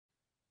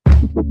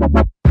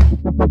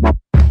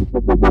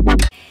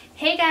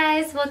Hey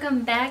guys,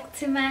 welcome back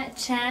to my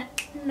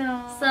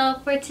channel. So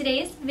for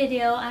today's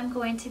video, I'm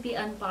going to be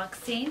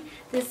unboxing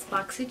this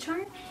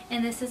BoxyCharm,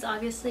 and this is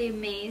obviously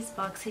May's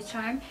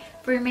BoxyCharm.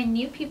 For my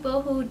new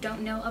people who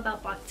don't know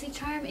about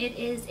BoxyCharm, it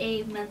is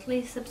a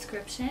monthly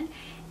subscription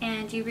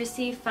and you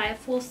receive 5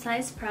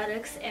 full-size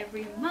products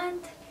every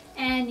month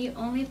and you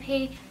only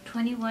pay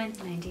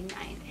 $21.99.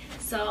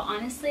 So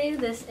honestly,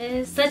 this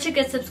is such a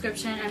good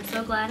subscription. I'm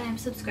so glad I'm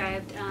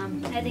subscribed.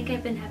 I think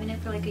I've been having it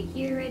for like a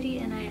year already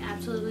and I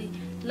absolutely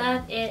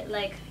love it.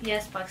 Like,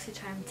 yes,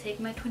 BoxyCharm,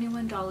 take my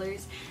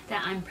 $21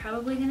 that I'm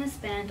probably gonna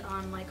spend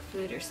on like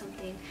food or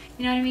something.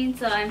 You know what I mean?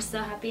 So I'm so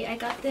happy I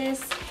got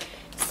this.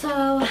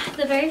 So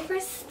the very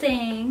first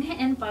thing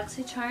in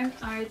BoxyCharm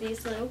are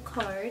these little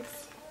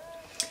cards.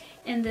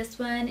 And this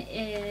one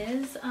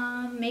is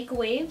make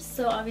waves.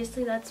 So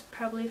obviously that's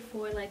probably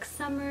for like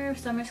summer.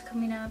 Summer's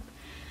coming up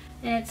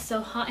and it's so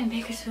hot in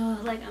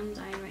Bakersfield, like I'm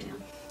dying right now.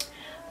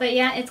 But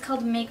yeah, it's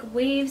called Make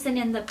Waves, and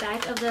in the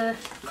back of the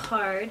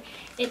card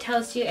it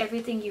tells you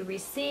everything you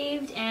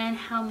received and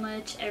how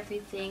much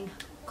everything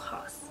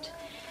cost.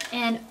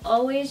 And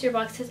always, your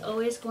box is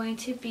always going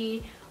to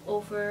be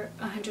over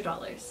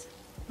 $100.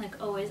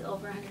 Like always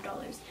over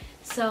 $100.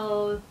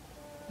 So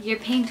you're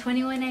paying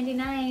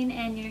 $21.99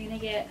 and you're gonna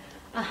get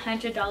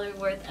 $100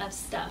 worth of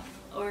stuff,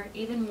 or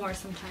even more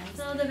sometimes.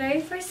 So the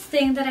very first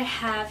thing that I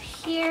have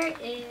here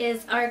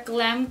is our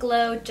Glam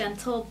Glow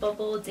Gentle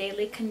Bubble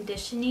Daily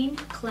Conditioning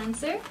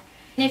Cleanser.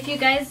 And if you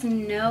guys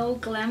know,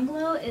 Glam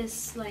Glow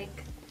is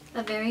like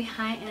a very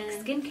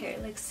high-end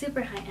skincare, like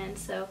super high-end.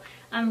 So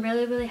I'm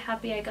really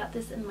happy I got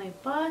this in my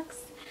box.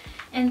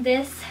 And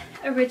this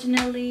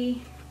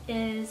originally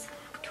is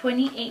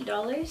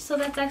 $28, so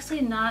that's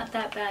actually not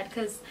that bad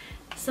because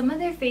some of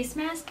their face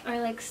masks are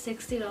like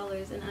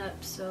 $60 and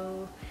up,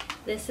 so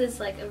this is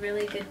like a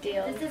really good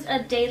deal. This is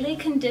a daily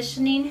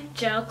conditioning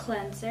gel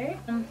cleanser.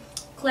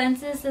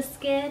 Cleanses the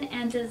skin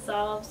and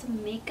dissolves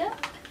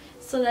makeup,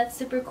 so that's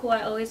super cool.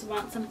 I always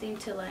want something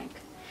to like,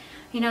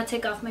 you know,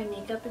 take off my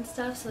makeup and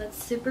stuff, so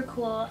that's super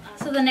cool.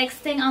 So the next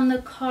thing on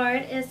the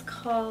card is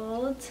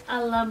called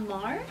a La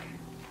Mar.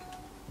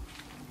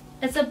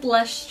 It's a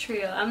blush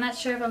trio. I'm not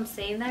sure if I'm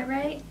saying that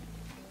right,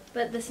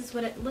 but this is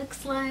what it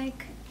looks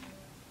like.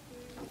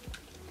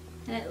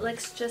 And it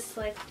looks just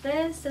like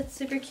this. It's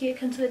super cute. It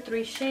comes with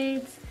 3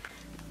 shades.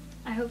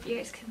 I hope you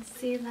guys can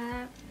see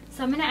that.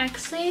 So I'm going to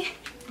actually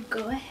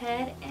go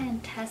ahead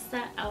and test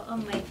that out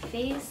on my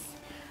face.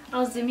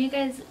 I'll zoom you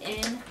guys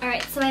in.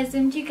 Alright, so I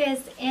zoomed you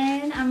guys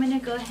in. I'm going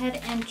to go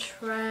ahead and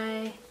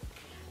try.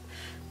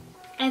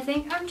 I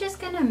think I'm just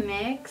going to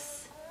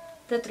mix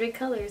the 3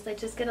 colors. I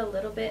just get a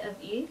little bit of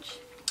each.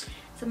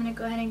 So I'm going to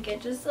go ahead and get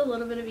just a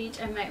little bit of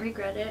each. I might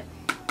regret it,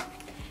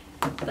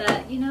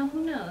 but you know,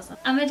 who knows.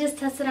 I'm going to just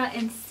test it out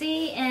and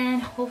see,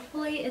 and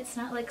hopefully it's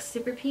not like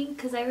super pink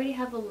because I already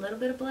have a little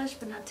bit of blush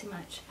but not too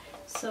much.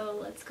 So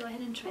let's go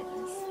ahead and try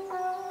this.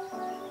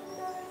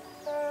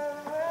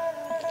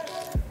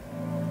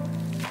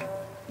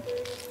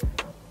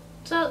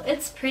 So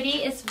it's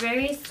pretty. It's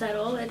very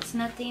subtle. It's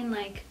nothing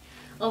like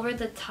over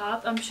the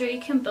top. I'm sure you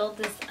can build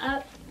this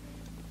up.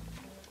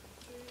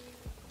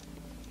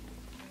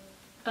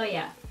 Oh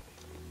yeah,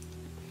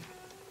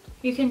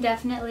 you can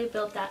definitely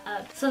build that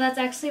up. So that's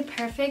actually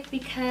perfect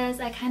because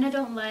I kind of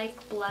don't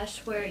like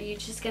blush where you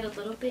just get a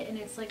little bit and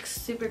it's like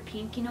super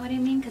pink, you know what I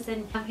mean? Because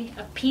then having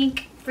a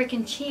pink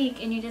freaking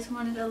cheek and you just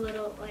wanted a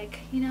little, like,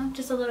 you know,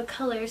 just a little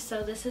color.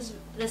 So this is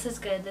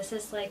good. This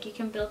is like, you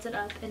can build it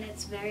up and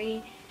it's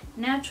very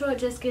natural. It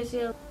just gives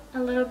you a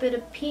little bit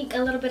of pink, a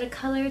little bit of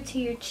color to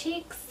your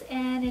cheeks,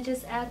 and it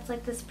just adds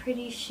like this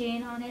pretty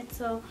sheen on it.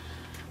 So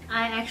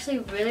I actually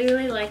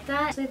really like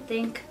that. I actually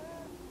think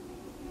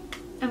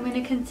I'm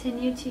going to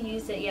continue to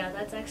use it. Yeah,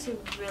 that's actually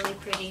really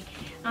pretty.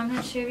 I'm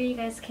not sure if you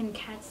guys can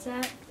catch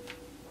that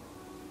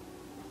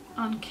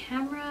on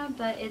camera,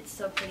 but it's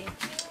so pretty.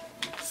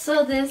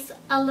 So this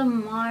a La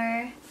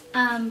Mar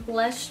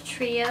blush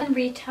trio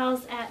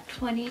retails at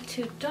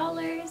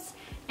 $22,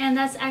 and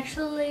that's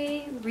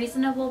actually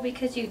reasonable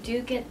because you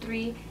do get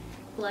 3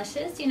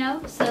 blushes, you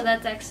know, so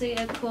that's actually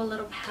a cool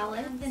little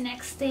palette. The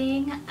next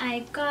thing I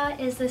got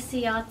is the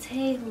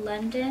Ciate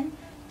London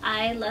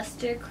Eye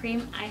Luster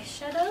Cream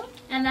Eyeshadow,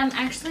 and I'm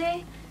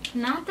actually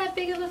not that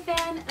big of a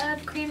fan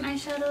of cream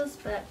eyeshadows,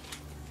 but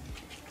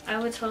I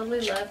would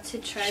totally love to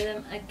try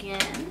them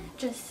again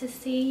just to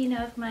see, you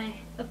know, if my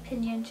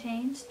opinion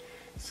changed.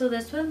 So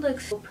this one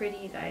looks so pretty,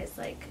 you guys.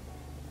 Like,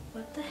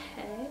 what the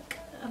heck?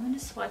 I'm gonna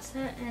swatch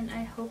that and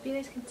I hope you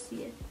guys can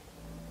see it.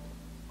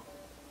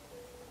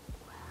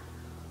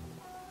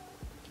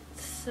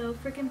 So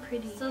freaking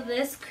pretty. So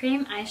this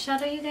cream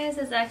eyeshadow, you guys,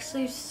 is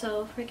actually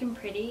so freaking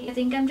pretty. I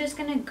think I'm just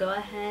gonna go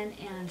ahead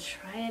and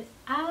try it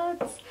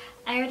out.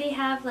 I already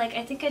have, like,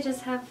 I think I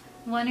just have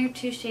 1 or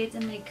 2 shades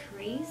in my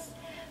crease,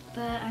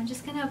 but I'm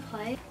just gonna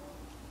apply it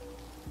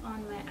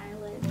on my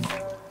eyelids.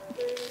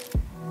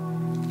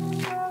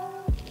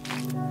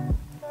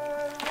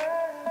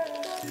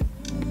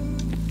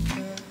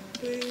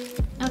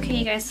 Okay,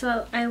 you guys,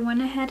 so I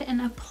went ahead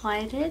and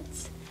applied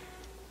it,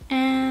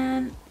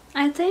 and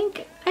I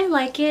think I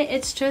like it.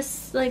 It's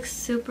just like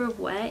super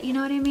wet, you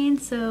know what I mean?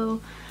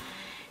 So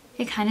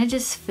it kind of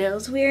just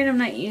feels weird. I'm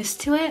not used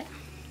to it,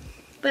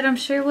 but I'm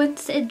sure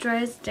once it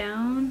dries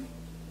down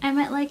I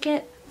might like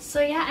it.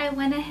 So yeah, I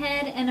went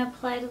ahead and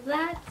applied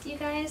that, you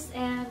guys,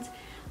 and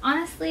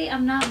honestly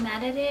I'm not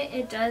mad at it.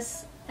 It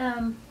does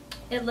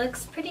it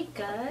looks pretty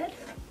good,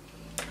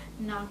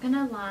 not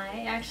gonna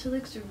lie. It actually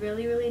looks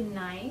really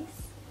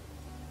nice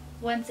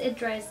once it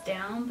dries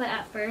down, but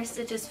at first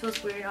it just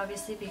feels weird,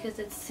 obviously, because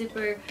it's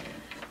super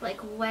like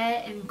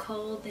wet and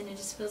cold, and it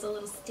just feels a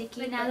little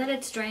sticky. But now that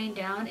it's drying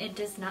down, it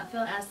does not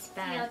feel as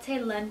bad. Latte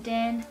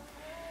London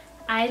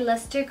Eye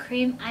Luster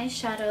Cream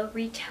Eyeshadow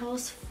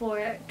retails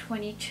for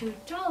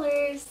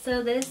 $22.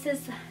 So this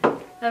is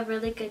a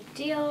really good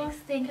deal. Next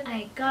thing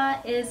I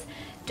got is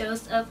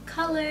Dose of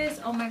Colors.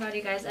 Oh my god,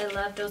 you guys, I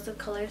love Dose of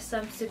Colors, so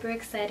I'm super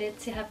excited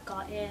to have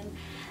gotten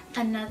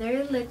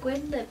another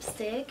liquid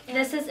lipstick.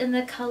 This is in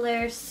the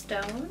color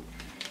Stone,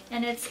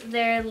 and it's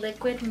their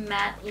liquid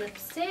matte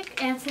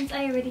lipstick. And since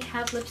I already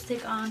have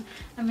lipstick on,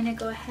 I'm gonna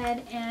go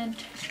ahead and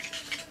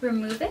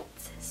remove it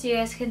so you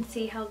guys can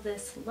see how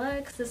this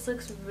looks. This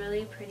looks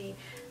really pretty.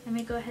 Let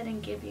me go ahead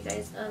and give you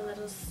guys a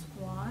little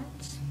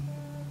swatch.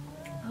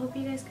 I hope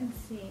you guys can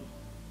see.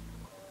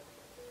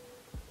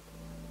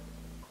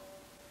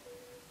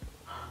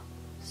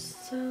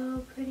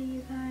 So pretty,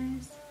 you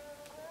guys.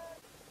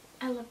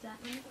 I love that.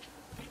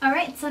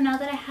 Alright, so now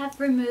that I have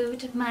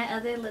removed my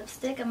other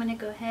lipstick, I'm going to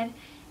go ahead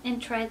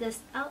and try this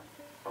out.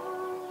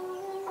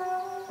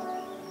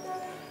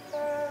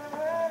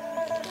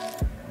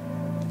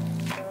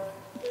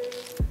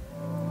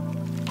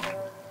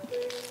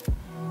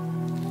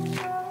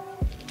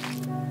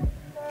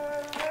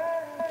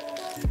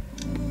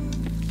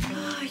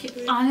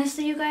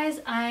 Honestly, you guys,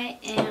 I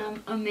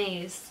am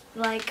amazed.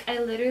 Like, I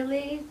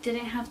literally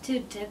didn't have to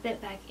dip it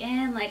back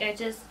in. Like, I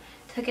just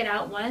took it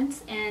out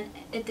once and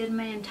it did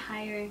my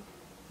entire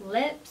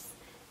lips,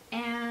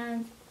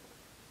 and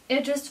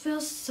it just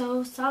feels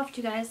so soft,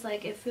 you guys.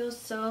 Like, it feels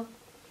so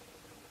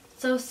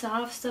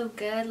soft, so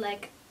good.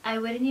 Like, I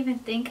wouldn't even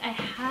think I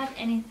had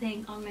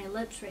anything on my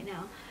lips right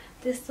now.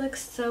 This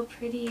looks so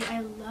pretty.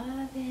 I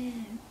love it.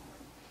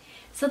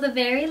 So the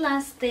very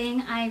last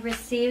thing I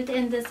received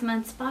in this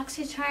month's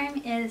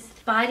BoxyCharm is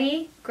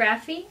Body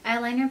Graphy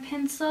eyeliner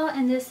pencil,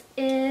 and this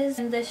is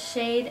in the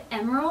shade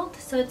Emerald.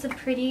 So it's a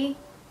pretty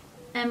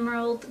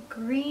emerald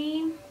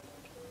green.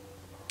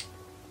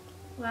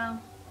 Wow,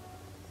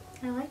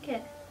 I like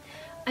it.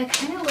 I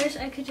kind of wish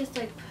I could just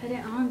like put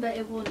it on, but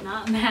it will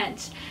not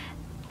match.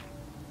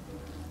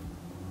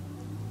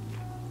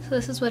 So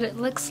this is what it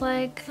looks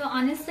like. So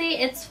honestly,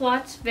 it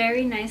swatched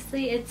very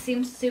nicely. It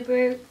seems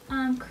super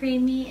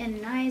creamy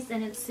and nice,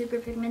 and it's super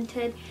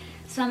pigmented.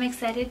 So I'm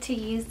excited to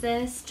use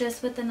this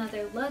just with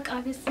another look,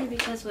 obviously,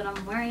 because what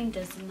I'm wearing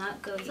does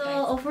not go.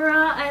 So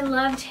overall, I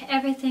loved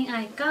everything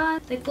I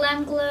got. The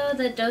Glam Glow,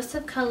 the Dose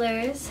of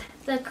Colors,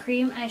 the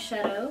cream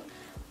eyeshadow,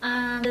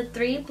 the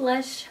 3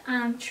 blush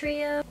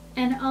trio,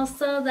 and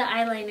also the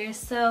eyeliner.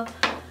 So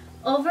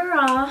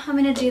overall, I'm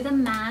going to do the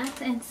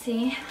math and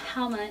see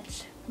how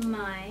much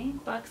my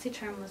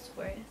BoxyCharm was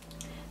worth.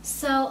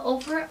 So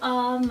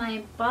overall,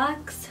 my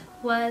box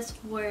was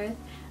worth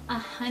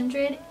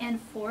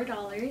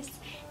 $104,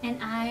 and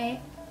I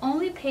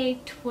only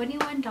paid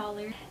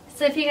 $21.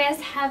 So if you guys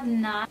have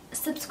not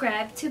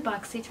subscribed to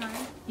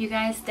BoxyCharm, you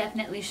guys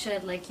definitely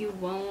should. Like, you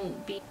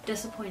won't be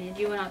disappointed.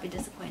 You will not be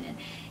disappointed.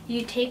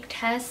 You take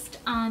tests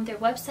on their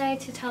website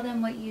to tell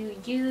them what you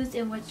use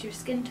and what's your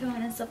skin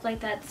tone and stuff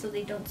like that, so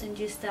they don't send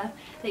you stuff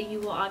that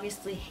you will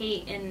obviously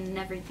hate and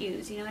never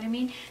use, you know what I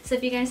mean? So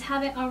if you guys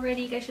haven't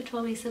already, you guys should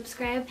totally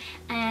subscribe,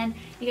 and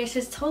you guys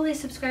should totally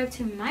subscribe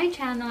to my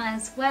channel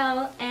as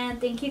well. And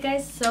thank you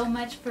guys so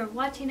much for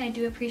watching. I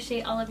do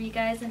appreciate all of you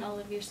guys and all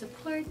of your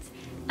support.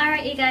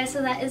 Alright, you guys,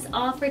 so that is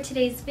all for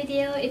today's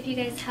video. If you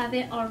guys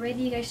haven't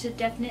already, you guys should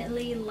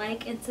definitely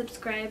like and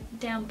subscribe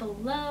down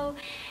below,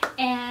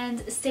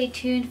 and stay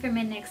tuned for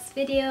my next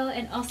video.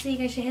 And also, you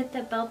guys should hit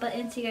that bell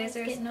button so you guys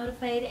are get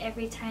notified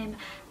every time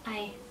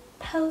I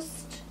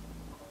post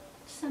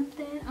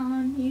something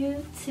on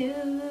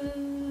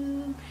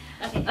YouTube.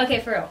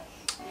 Okay, for real.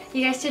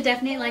 You guys should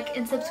definitely like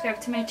and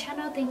subscribe to my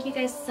channel. Thank you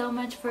guys so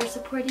much for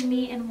supporting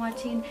me and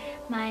watching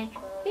my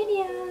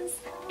videos,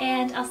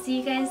 and I'll see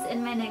you guys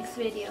in my next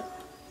video.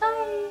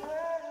 Bye!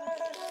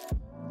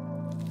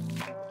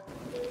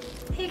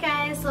 Hey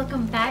guys,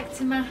 welcome back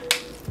to my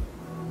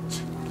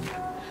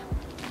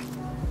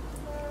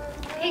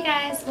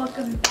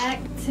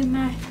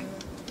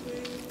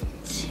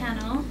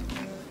channel.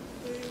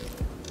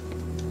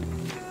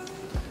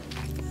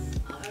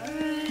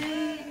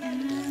 Alright,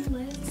 and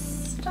let's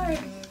start.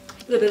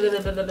 I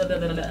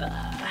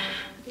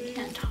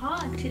can't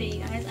talk today,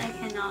 you guys. I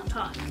cannot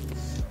talk.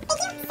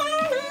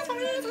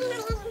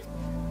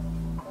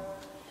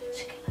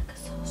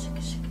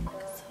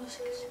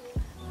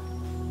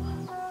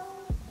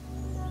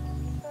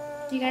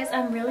 You guys,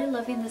 I'm really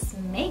loving this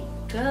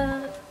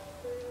makeup.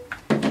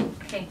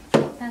 Okay,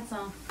 that's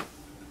all.